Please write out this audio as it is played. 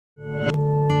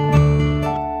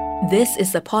This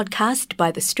is a podcast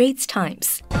by The Straits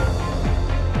Times.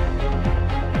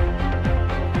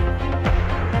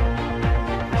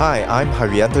 Hi, I'm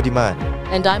Haryanto Diman.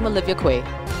 And I'm Olivia Quay.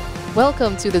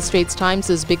 Welcome to The Straits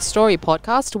Times' Big Story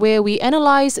podcast, where we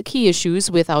analyse key issues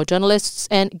with our journalists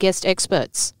and guest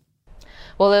experts.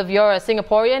 Well, if you're a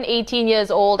Singaporean 18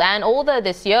 years old and older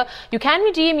this year, you can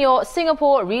redeem your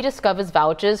Singapore Rediscovers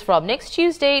vouchers from next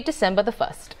Tuesday, December the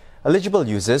 1st. Eligible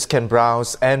users can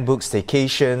browse and book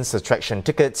staycations, attraction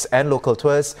tickets and local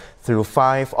tours through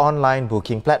 5 online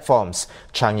booking platforms.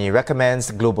 Changi recommends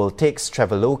Global Tix,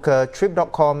 Traveloka,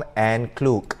 Trip.com and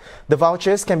Klook. The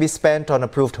vouchers can be spent on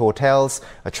approved hotels,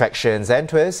 attractions and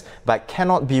tours, but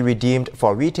cannot be redeemed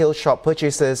for retail shop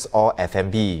purchases or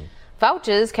F&B.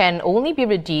 Vouchers can only be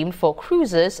redeemed for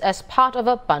cruises as part of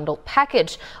a bundled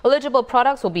package. Eligible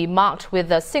products will be marked with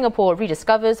the Singapore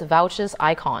Rediscovers vouchers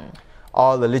icon.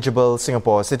 All eligible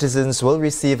Singapore citizens will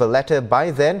receive a letter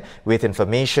by then with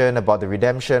information about the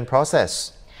redemption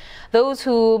process. Those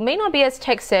who may not be as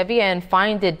tech-savvy and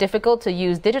find it difficult to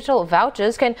use digital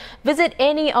vouchers can visit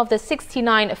any of the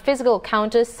 69 physical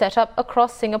counters set up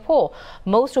across Singapore.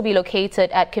 Most will be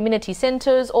located at community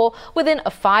centres or within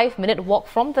a 5-minute walk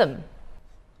from them.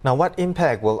 Now, what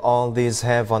impact will all this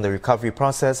have on the recovery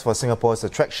process for Singapore's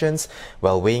attractions?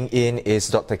 Well, weighing in is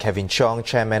Dr. Kevin Chong,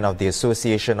 Chairman of the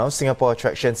Association of Singapore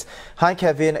Attractions. Hi,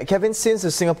 Kevin. Kevin, since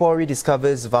the Singapore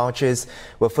Rediscovers vouchers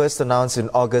were first announced in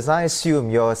August, I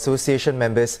assume your association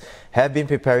members have been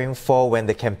preparing for when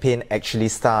the campaign actually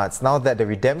starts. Now that the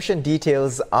redemption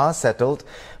details are settled,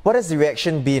 what has the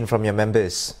reaction been from your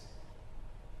members?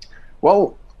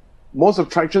 Well, most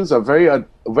attractions are very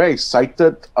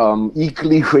excited,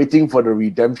 eagerly waiting for the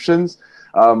redemptions.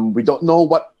 We don't know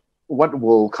what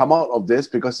will come out of this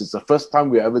because it's the first time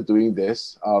we're ever doing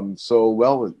this.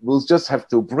 We'll just have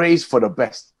to brace for the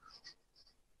best.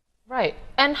 Right.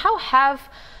 And how have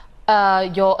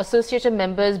your association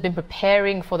members been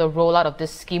preparing for the rollout of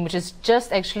this scheme, which is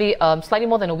just actually slightly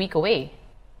more than a week away?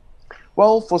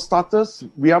 Well, for starters,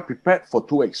 we are prepared for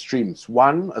two extremes.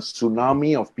 One, a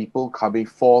tsunami of people coming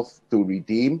forth to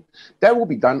redeem. That will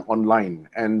be done online,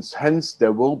 and hence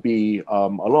there will be a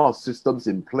lot of systems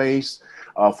in place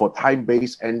for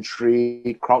time-based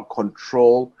entry, crowd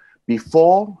control,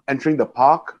 before entering the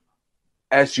park,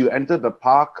 as you enter the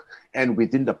park, and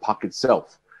within the park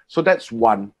itself. So that's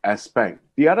one aspect.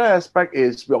 The other aspect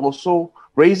is we're also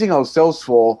raising ourselves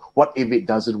for what if it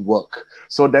doesn't work.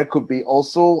 So there could be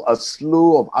also a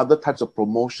slew of other types of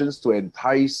promotions to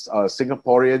entice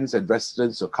Singaporeans and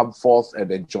residents to come forth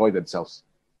and enjoy themselves.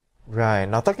 Right.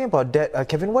 Now, talking about that,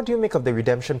 Kevin, what do you make of the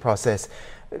redemption process?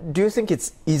 Do you think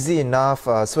it's easy enough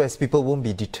so as people won't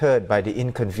be deterred by the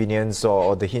inconvenience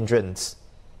or the hindrance?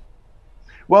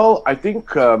 Well, I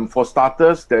think for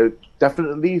starters, there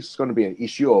definitely is going to be an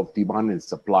issue of demand and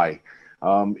supply.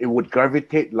 It would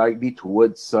gravitate likely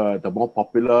towards the more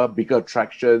popular, bigger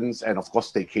attractions and, of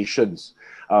course, staycations.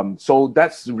 So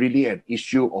that's really an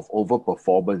issue of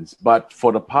overperformance. But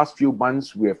for the past few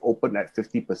months, we have opened at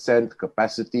 50%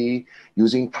 capacity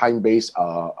using time-based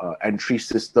entry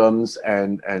systems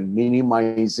and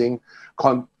minimizing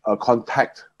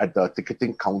contact at the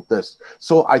ticketing counters.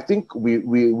 So I think we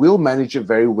will manage it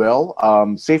very well.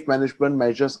 Safe management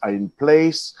measures are in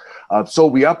place. So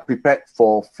we are prepared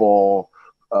for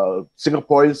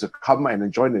Singaporeans to come and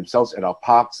enjoy themselves at our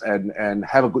parks and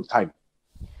have a good time.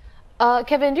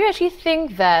 Kevin, do you actually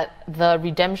think that the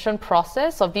redemption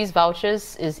process of these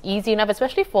vouchers is easy enough,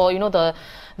 especially for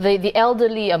the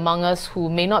elderly among us who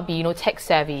may not be tech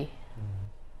savvy?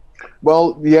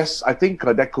 Well, yes, I think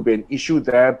that could be an issue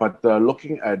there, but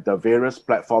looking at the various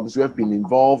platforms, we have been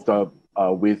involved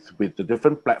with the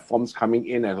different platforms coming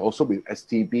in and also with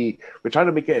STB. We're trying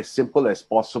to make it as simple as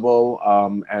possible,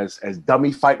 as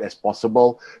dummified as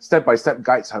possible. Step-by-step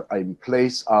guides are in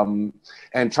place,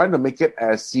 and trying to make it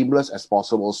as seamless as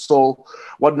possible. So,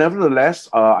 nevertheless,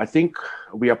 I think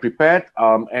we are prepared,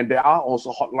 and there are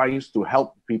also hotlines to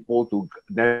help people to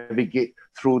navigate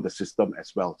through the system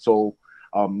as well. So,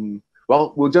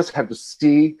 we'll just have to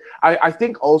see. I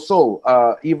think also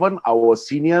even our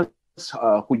seniors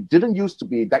who didn't used to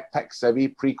be that tech savvy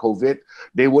pre-COVID,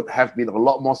 they would have been a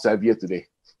lot more savvier today.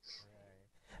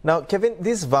 Now, Kevin,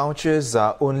 these vouchers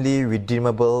are only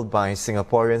redeemable by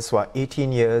Singaporeans who are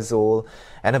 18 years old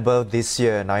and above this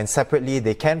year. Now, and separately,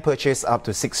 they can purchase up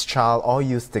to 6 child or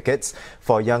youth tickets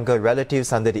for younger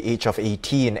relatives under the age of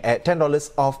 18 at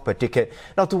 $10 off per ticket.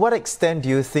 Now, to what extent do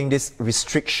you think this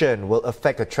restriction will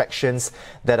affect attractions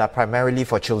that are primarily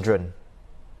for children?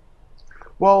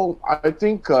 Well, I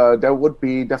think there would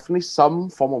be definitely some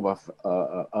form of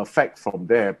effect from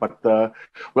there, but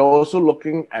we're also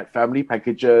looking at family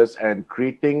packages and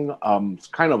creating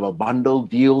kind of a bundle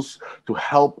deals to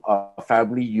help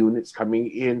family units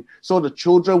coming in, so the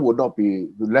children would not be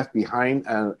left behind,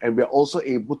 and we're also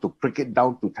able to break it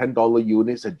down to $10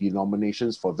 units and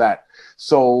denominations for that.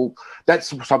 So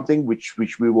that's something which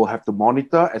we will have to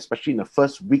monitor, especially in the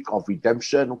first week of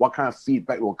redemption. What kind of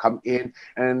feedback will come in,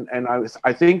 and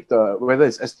I think whether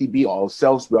it's STB or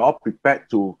ourselves, we're all prepared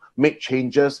to make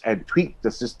changes and tweak the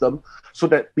system so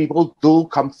that people do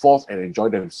come forth and enjoy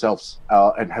themselves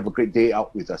and have a great day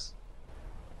out with us.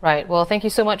 Right. Well, thank you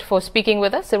so much for speaking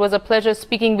with us. It was a pleasure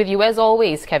speaking with you as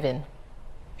always, Kevin.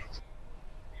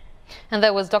 And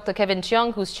that was Dr. Kevin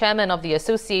Cheong, who's chairman of the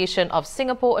Association of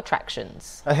Singapore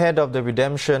Attractions. Ahead of the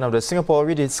redemption of the Singapore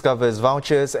Rediscovers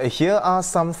vouchers, here are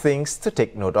some things to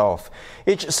take note of.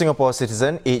 Each Singapore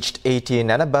citizen aged 18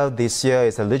 and above this year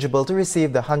is eligible to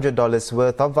receive the $100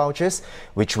 worth of vouchers,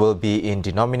 which will be in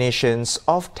denominations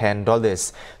of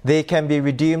 $10. They can be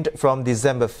redeemed from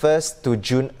December 1st to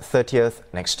June 30th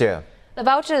next year. The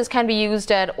vouchers can be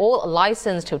used at all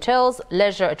licensed hotels,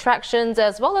 leisure attractions,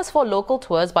 as well as for local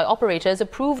tours by operators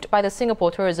approved by the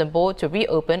Singapore Tourism Board to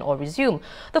reopen or resume.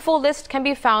 The full list can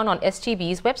be found on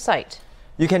STB's website.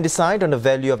 You can decide on the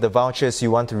value of the vouchers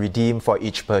you want to redeem for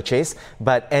each purchase,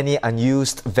 but any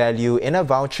unused value in a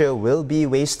voucher will be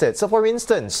wasted. So for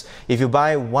instance, if you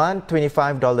buy one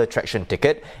 $25 attraction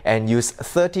ticket and use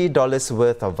 $30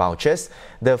 worth of vouchers,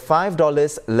 the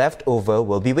 $5 left over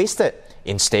will be wasted.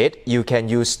 Instead, you can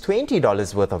use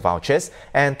 $20 worth of vouchers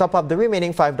and top up the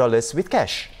remaining $5 with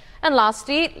cash. And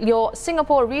lastly, your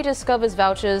Singapore Rediscovers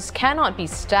vouchers cannot be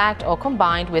stacked or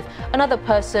combined with another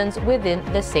person's within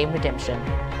the same redemption.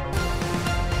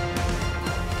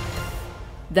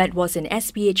 That was an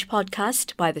SPH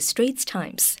podcast by The Straits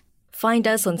Times. Find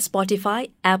us on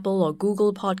Spotify, Apple or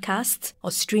Google Podcasts,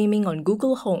 or streaming on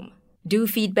Google Home. Do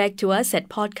feedback to us at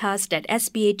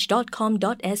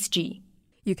podcast@sph.com.sg.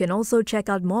 You can also check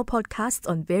out more podcasts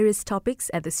on various topics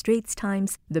at The Straits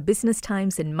Times, The Business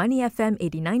Times and Money FM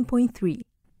 89.3.